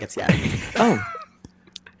bought our tickets yet. Oh.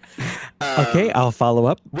 Okay, I'll follow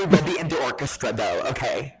up. We will be in the orchestra though,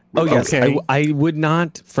 okay? Yes, okay. I would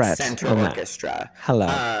not fret. Central Orchestra. Hello.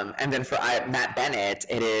 And then for Matt Bennett,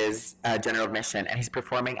 it is general admission, and he's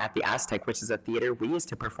performing at the Aztec, which is a theater we used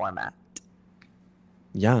to perform at.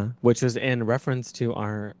 Yeah, which was in reference to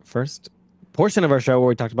our first portion of our show where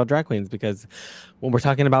we talked about drag queens, because when we're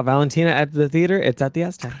talking about Valentina at the theater, it's at the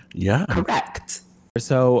Aztec. Yeah. Correct.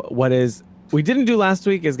 So we didn't do last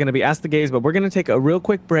week is going to be Ask the Gays, but we're going to take a real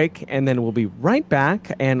quick break and then we'll be right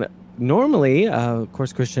back. And normally, of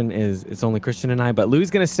course, it's only Christian and I, but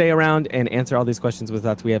Louie's going to stay around and answer all these questions with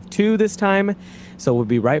us. We have 2 this time. So we'll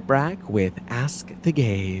be right back with Ask the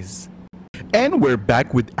Gays. And we're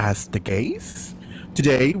back with Ask the Gays.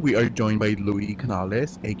 Today, we are joined by Louie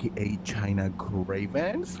Canales, a.k.a. Chyna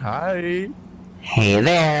Cravens. Hi. Hey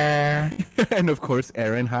there. And of course,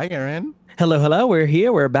 Aaron. Hi, Aaron. Hello. We're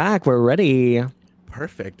here. We're back. We're ready.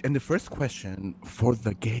 Perfect. And the first question for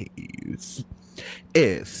the gays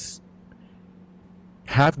is,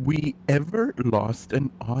 have we ever lost an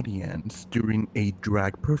audience during a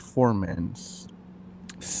drag performance,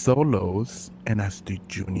 solos, and as the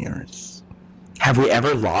juniors? Have we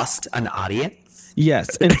ever lost an audience?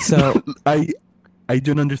 Yes. And so I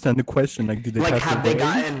don't understand the question. Like, did they have they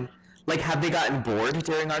gotten bored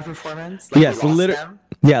during our performance? Yes, literally.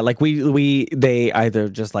 Yeah, like they either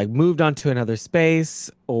just like moved on to another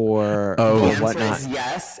space or whatnot. The answer is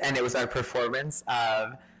yes, and it was our performance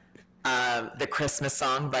of the Christmas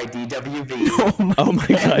song by DWV. Oh my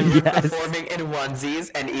God, we were yes. performing in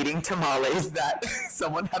onesies and eating tamales that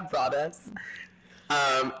someone had brought us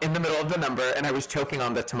in the middle of the number, and I was choking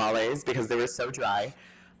on the tamales because they were so dry.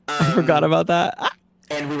 I forgot about that.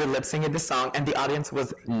 And we were lip singing the song, and the audience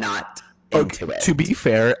was not into it. To be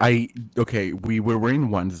fair, we were wearing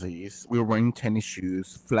onesies, we were wearing tennis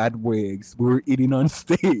shoes, flat wigs, we were eating on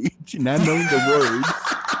stage, not knowing the words.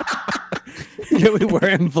 Yeah, we were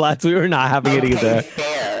in flats. We were not having it either.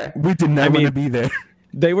 Fair. We did not want to be there.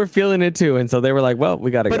 They were feeling it too, and so they were like, "Well,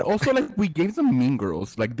 we gotta go." But also, like, we gave them Mean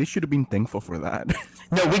Girls. Like, they should have been thankful for that.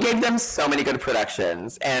 No, we gave them so many good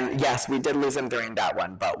productions, and yes, we did lose them during that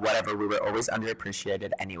one. But whatever, we were always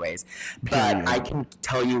underappreciated, anyways. But I can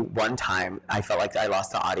tell you, one time I felt like I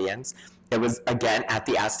lost the audience. It was again at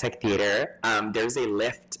the Aztec Theater. There's a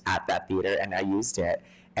lift at that theater, and I used it,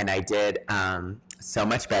 and I did So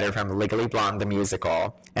Much Better from Legally Blonde the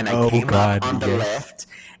musical, and I came up on the lift,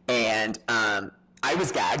 and I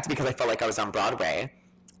was gagged because I felt like I was on Broadway,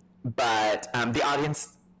 but the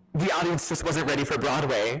audience just wasn't ready for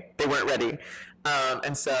Broadway. They weren't ready,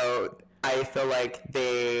 and so I feel like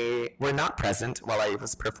they were not present while I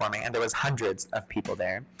was performing, and there was hundreds of people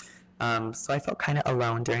there. So I felt kind of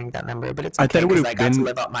alone during that number, but it's okay because I got to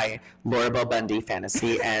live out my Laura Bell Bundy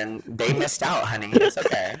fantasy, and they missed out, honey. It's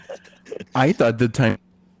okay. I thought the time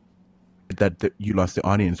that you lost the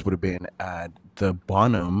audience would have been at the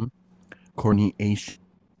Bonham Corny Asian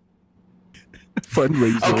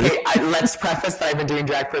fundraiser. Okay, let's preface that I've been doing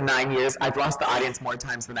drag for 9 years. I've lost the audience more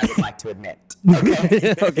times than I would like to admit.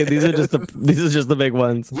 Okay. Okay, these are just the big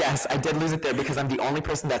ones. Yes, I did lose it there because I'm the only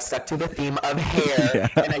person that stuck to the theme of hair,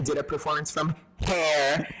 and I did a performance from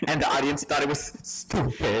hair, and the audience thought it was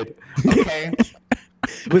stupid. Okay.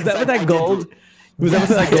 Was that with that gold? Let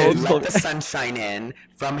the Sun Shine In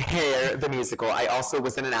from Hair, the musical. I also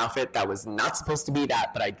was in an outfit that was not supposed to be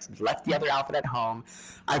that, but I left the other outfit at home.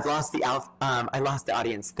 I've lost I lost the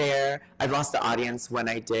audience there. I've lost the audience when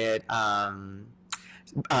I did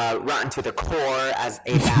rotten to the core as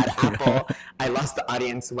a bad apple. I lost the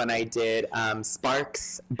audience when I did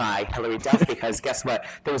Sparks by Hilary Duff because guess what?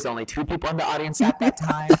 There was only 2 people in the audience at that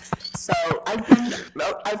time. So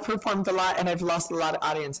I've performed a lot and I've lost a lot of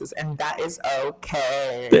audiences, and that is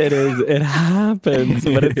okay. It is. It happens,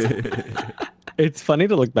 but it's funny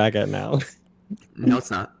to look back at now. No,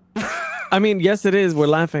 it's not. I mean, yes, it is. We're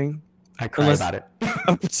laughing. I cry about it.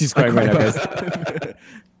 Oh, she's crying right now, guys.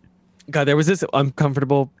 God, there was this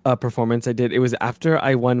uncomfortable performance I did. It was after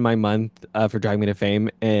I won my month for Drag Me to Fame,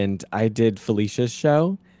 and I did Felicia's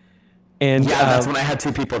show. And yeah, that's when I had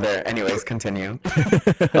 2 people there. Anyways, continue.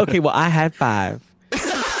 Okay, well, I had 5.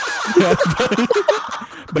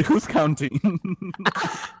 But who's counting?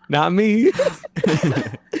 Not me.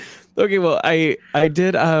 Okay, well, I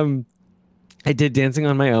did Dancing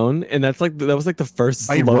on My Own, and that was like the first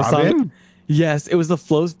By slow Robin? song. Yes, it was the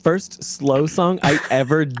first slow song I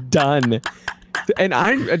ever done. And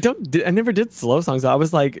I never did slow songs. I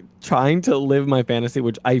was like trying to live my fantasy,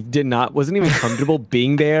 which I wasn't even comfortable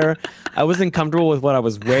being there. I wasn't comfortable with what I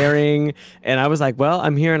was wearing. And I was like, well,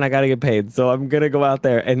 I'm here and I got to get paid. So I'm going to go out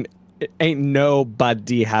there, and ain't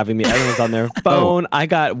nobody having me. Everyone's on their phone. I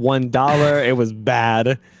got $1. It was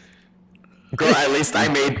bad. Girl, at least I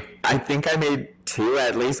think I made 2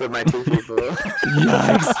 at least with my 2 people.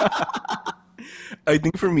 Yikes. I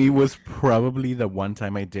think for me was probably the one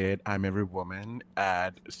time I did I'm Every Woman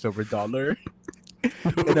at Silver Dollar.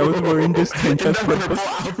 And I was wearing this tinted purple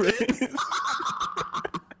outfit.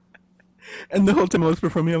 And the whole time I was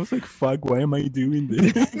performing, I was like, fuck, why am I doing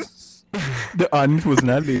this? The audience was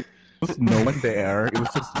not there. There was no one there. It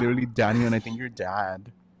was just literally Danny and I think your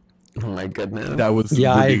dad. Oh my goodness. That was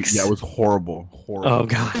Yikes. Really, it was horrible. Oh,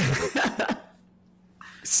 God.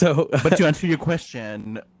 So, but to answer your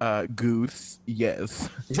question, Goose, yes,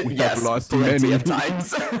 we have lost plenty many of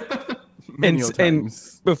times. many and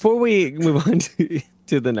times. before we move on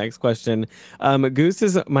to the next question, Goose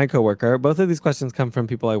is my coworker. Both of these questions come from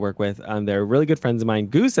people I work with. They're really good friends of mine.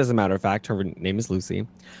 Goose, as a matter of fact, her name is Lucy.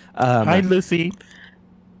 Hi, Lucy.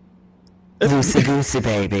 Lucy,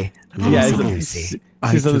 baby. Lucy.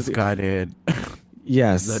 I just got it.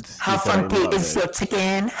 Yes. How funky is your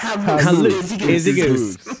chicken? How loose is a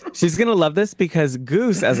goose? She's going to love this because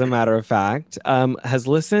Goose, as a matter of fact, has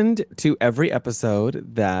listened to every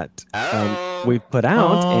episode that we've put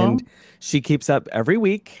out. And she keeps up every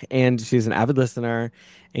week. And she's an avid listener.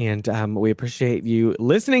 And we appreciate you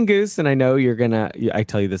listening, Goose. And I know you're going to, I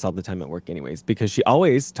tell you this all the time at work anyways, because she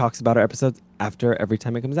always talks about our episodes after every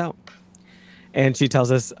time it comes out. And she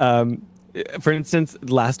tells us, for instance,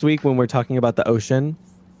 last week when we're talking about the ocean,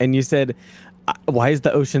 and you said, why is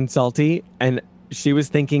the ocean salty? And she was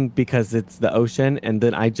thinking because it's the ocean, and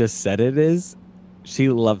then I just said it is. She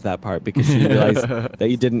loved that part because she realized that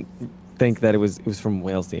you didn't think that it was from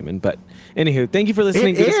whale semen. But anywho, thank you for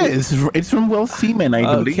listening. It is. It's from whale semen,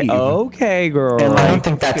 I believe. Okay, girl. And I don't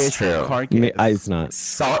think that's true. It's not.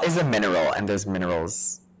 Salt is a mineral, and there's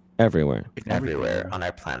minerals everywhere on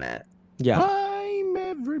our planet. Yeah. I'm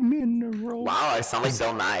every mineral. Wow, I sound like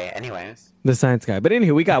Bill Nye. Anyways, the science guy. But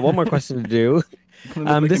anywho, we got one more question to do.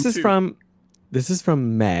 This is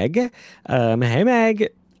from Meg. Hey, Meg.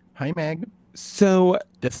 Hi, Meg. So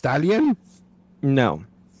the stallion? No.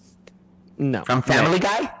 From Family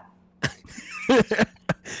Guy?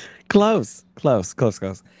 Close.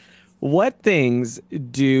 What things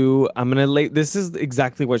do this is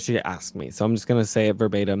exactly what she asked me, so I'm just gonna say it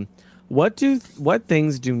verbatim. What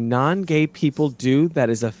things do non-gay people do that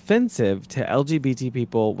is offensive to LGBT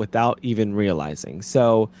people without even realizing?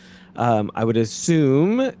 So I would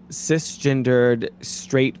assume cisgendered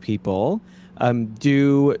straight people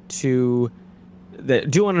do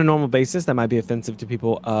on a normal basis that might be offensive to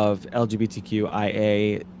people of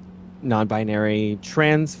LGBTQIA, non-binary,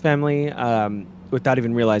 trans family without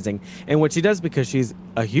even realizing. And what she does, because she's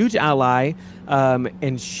a huge ally,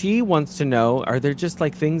 and she wants to know, are there just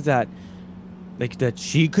like things that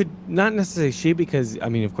she could, not necessarily she, because I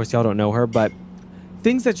mean, of course y'all don't know her, but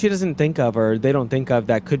things that she doesn't think of or they don't think of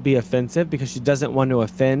that could be offensive because she doesn't want to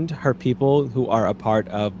offend her people who are a part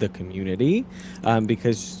of the community,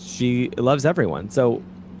 because she loves everyone. So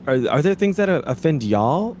are there things that offend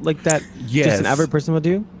y'all like that? Yes. Just an average person would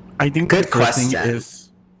do? I think good the first question thing is...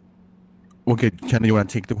 Okay, Chyna, you want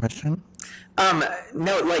to take the question?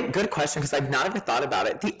 No, like, good question, because I've not ever thought about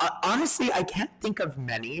it. Honestly, I can't think of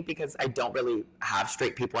many because I don't really have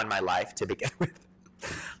straight people in my life to begin with.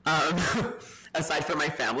 Aside from my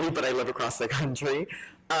family, but I live across the country.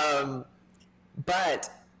 But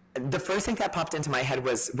the first thing that popped into my head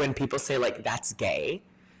was when people say, like, that's gay.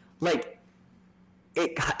 Like,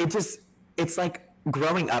 it's like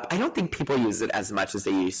growing up, I don't think people use it as much as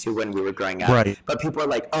they used to when we were growing up. Right. But people are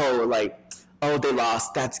like, oh, they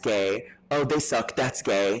lost, that's gay. Oh, they suck, that's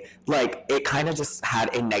gay. Like, it kind of just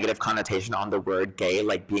had a negative connotation on the word gay.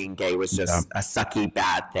 Like, being gay was just a sucky,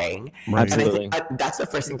 bad thing. Right. Absolutely. And I think that's the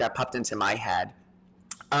first thing that popped into my head.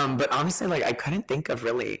 But honestly, like, I couldn't think of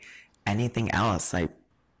really anything else. Like,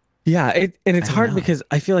 Yeah, it's hard know. because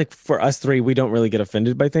I feel like for us three, we don't really get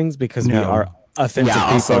offended by things because we are offensive yeah,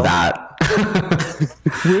 people. also that.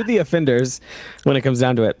 We're the offenders when it comes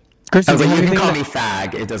down to it. I Kristen, was do like, you can have call anything me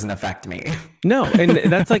fag. It doesn't affect me. No, and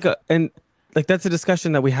that's like that's a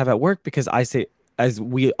discussion that we have at work because I say, as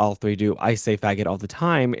we all three do, I say faggot all the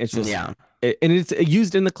time. It's just Yeah. and it's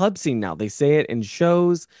used in the club scene now. They say it in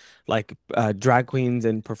shows like drag queens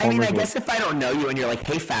and I performers. mean, I guess if I don't know you and you're like,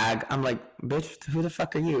 hey, fag, I'm like, bitch, who the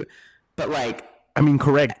fuck are you? But like, I mean,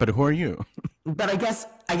 correct, but who are you? but I guess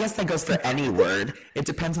that goes for any word. It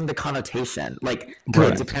depends on the connotation. Like,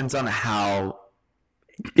 Right. it depends on how,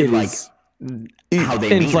 It like, is how they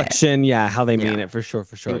mean it inflection, yeah, how they mean Yeah. it for sure.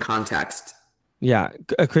 in context. Yeah,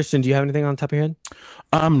 Christian, do you have anything on top of your head?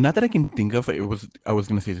 Not that I can think of. I was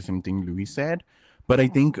gonna say the same thing Louis said, but I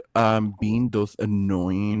think being those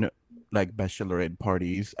annoying like bachelorette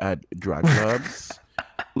parties at drag clubs,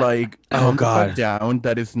 like calm the fuck down.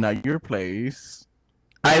 That is not your place.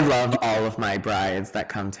 I love all of my brides that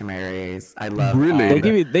come to Mary's. I love Really?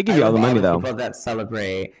 all They give you all the money though. People that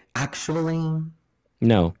celebrate. Actually,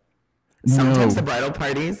 No. sometimes No. the bridal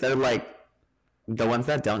parties are like the ones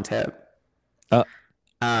that don't tip.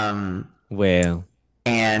 Well.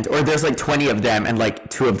 Or there's like 20 of them and like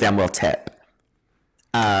 2 of them will tip.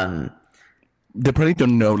 They probably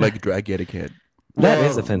don't know like drag etiquette. That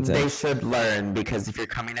is offensive. They should learn because if you're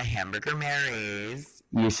coming to Hamburger Mary's,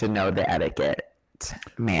 you should know the etiquette,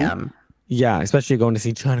 ma'am. Yeah, especially going to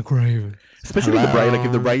see Chyna Cravens. Especially the bride, like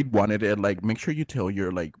if the bride wanted it, like make sure you tell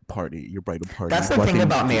your like your bridal party. That's the what thing they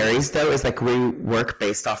about need to do. Mary's though, is like we work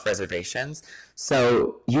based off reservations.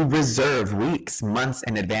 So you reserve weeks, months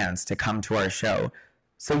in advance to come to our show.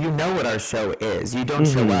 So you know what our show is. You don't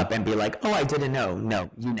show up and be like, oh, I didn't know. No,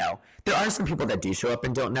 you know. There are some people that do show up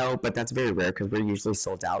and don't know, but that's very rare because we're usually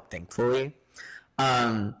sold out, thankfully.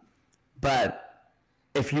 But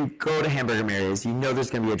if you go to Hamburger Mary's, you know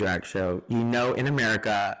there's going to be a drag show. You know in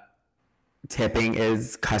America, tipping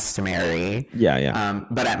is customary. Yeah.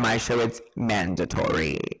 But at my show, it's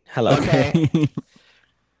mandatory. Hello. Okay.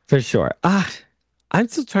 For sure. I'm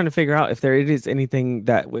still trying to figure out if there is anything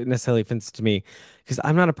that would necessarily offensive to me because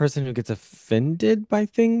I'm not a person who gets offended by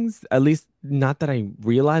things, at least not that I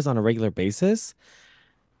realize on a regular basis.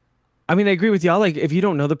 I mean, I agree with y'all. Like, if you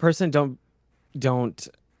don't know the person, don't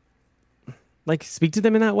like speak to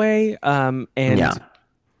them in that way. And Yeah.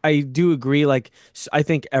 I do agree. Like, I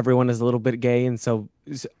think everyone is a little bit gay, and so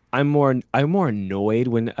I'm more annoyed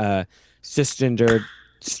when cisgender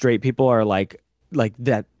straight people are like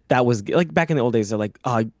that. That was like back in the old days. They're like,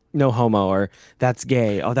 oh, no homo, or that's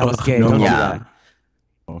gay. Oh, that was gay. no Don't do homo.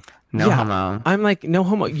 that. No Yeah. homo. I'm like, no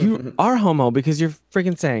homo. You are homo because you're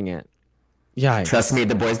freaking saying it. Yeah. Trust me,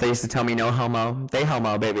 the boys that used to tell me no homo, they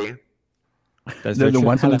homo, baby. That's They're very the true.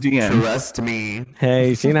 ones on the Hello. DM. Trust me.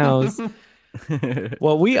 Hey, she knows.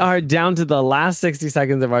 Well, we are down to the last 60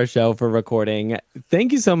 seconds of our show for recording.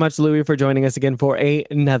 Thank you so much, Louie, for joining us again for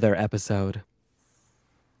another episode.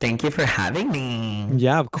 Thank you for having me.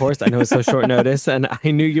 Yeah, of course. I know it's so short notice, and I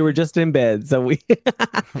knew you were just in bed, so we.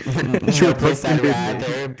 No place I'd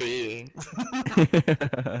rather be.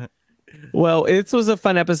 Well, this was a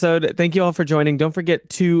fun episode. Thank you all for joining. Don't forget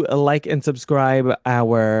to like and subscribe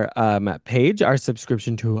our page, our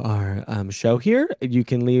subscription to our show here. You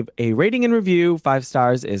can leave a rating and review. 5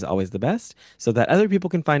 stars is always the best so that other people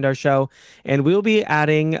can find our show. And we'll be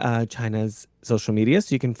adding Chyna's social media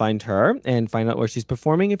so you can find her and find out where she's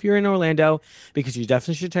performing if you're in Orlando, because you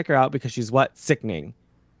definitely should check her out because she's what? Sickening.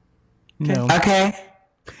 No. Okay.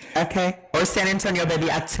 Or San Antonio, baby,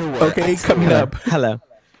 at tour. Okay, coming up. Hello.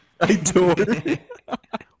 I told.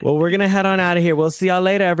 Well, we're going to head on out of here. We'll see y'all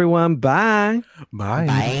later, everyone. Bye. Bye.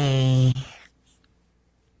 Bye.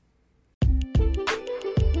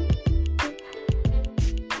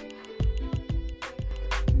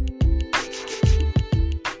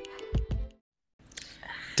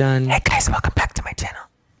 Done. Hey guys, welcome back to my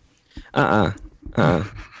channel.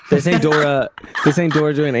 This ain't Dora. This ain't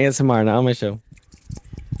Dora doing ASMR, not on my show.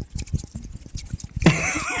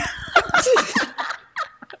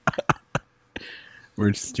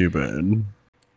 We're stupid.